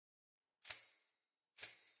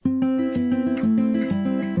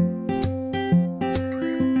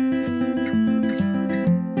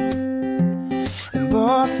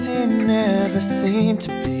never seemed to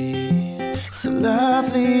be so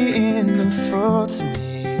lovely in the fall to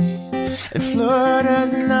me. And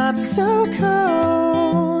Florida's not so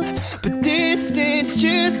cold, but distance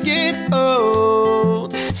just gets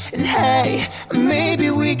old. And hey, maybe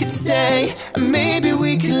we could stay, maybe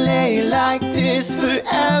we could lay like this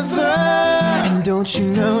forever. And don't you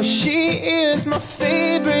know she is my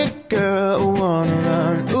favorite girl? I wanna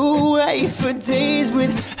run away for days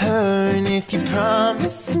with her. And if you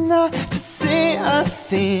promise not to say a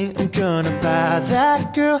thing, I'm gonna buy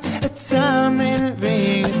that girl a diamond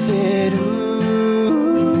ring. I said,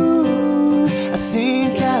 ooh, I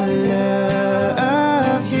think I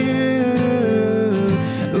love you.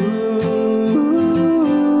 Ooh,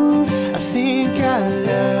 I think I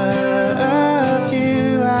love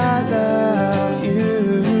you. I love you.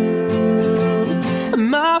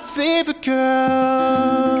 My favorite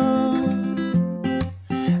girl.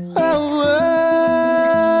 Oh,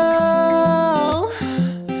 oh.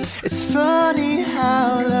 It's funny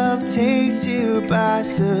how love takes you by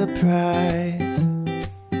surprise.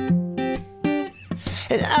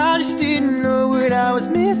 And I just didn't know what I was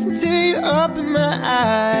missing till you opened my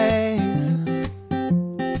eyes.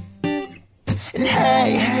 And hey,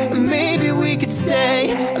 maybe we could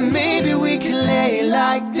stay, maybe we could lay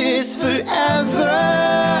like this forever.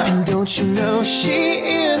 And don't you know she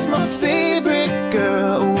is my favorite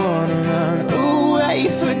girl? I wanna run away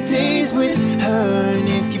for days with her. And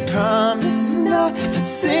if you promise not to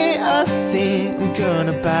say a thing, I'm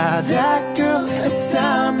gonna buy that girl a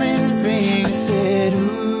diamond ring. I said,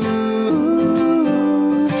 ooh,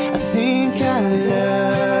 I think I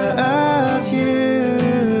love you.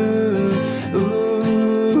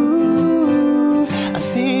 Ooh, I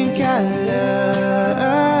think I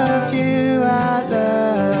love you. I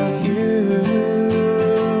love you.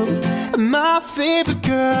 My favorite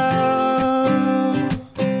girl.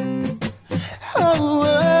 Oh,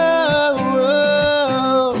 oh,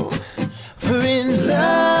 oh. We're in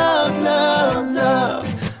love, love, love.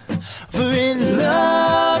 We're in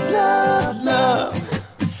love, love, love.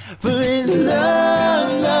 We're in love,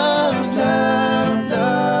 love, love,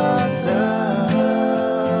 love, love.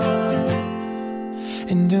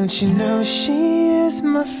 And don't you know she is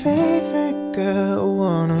my favorite girl? I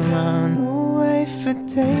wanna run away for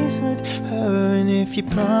days with her. And if you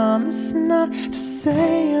promise not to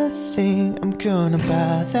say a thing, I'm gonna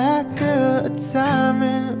buy that girl a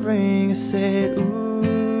diamond ring. I said, ooh,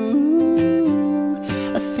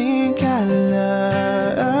 I think I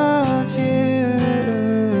love you.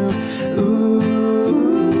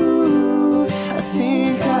 Ooh, I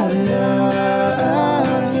think I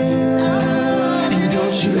love you. And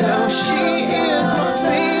don't you know she is my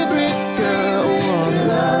favorite girl? I wanna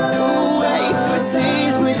run away for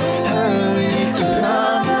days with her. And if you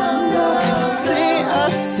promise not to say a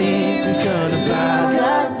thing, I'm gonna buy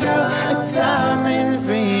that girl a diamond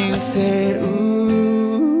ring. I said,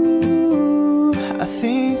 ooh, I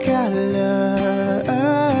think I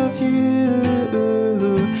love you.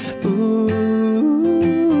 Ooh,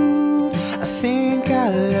 I think I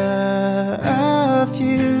love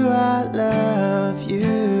you. I love you.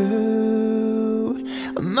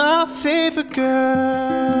 My favorite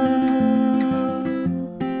girl.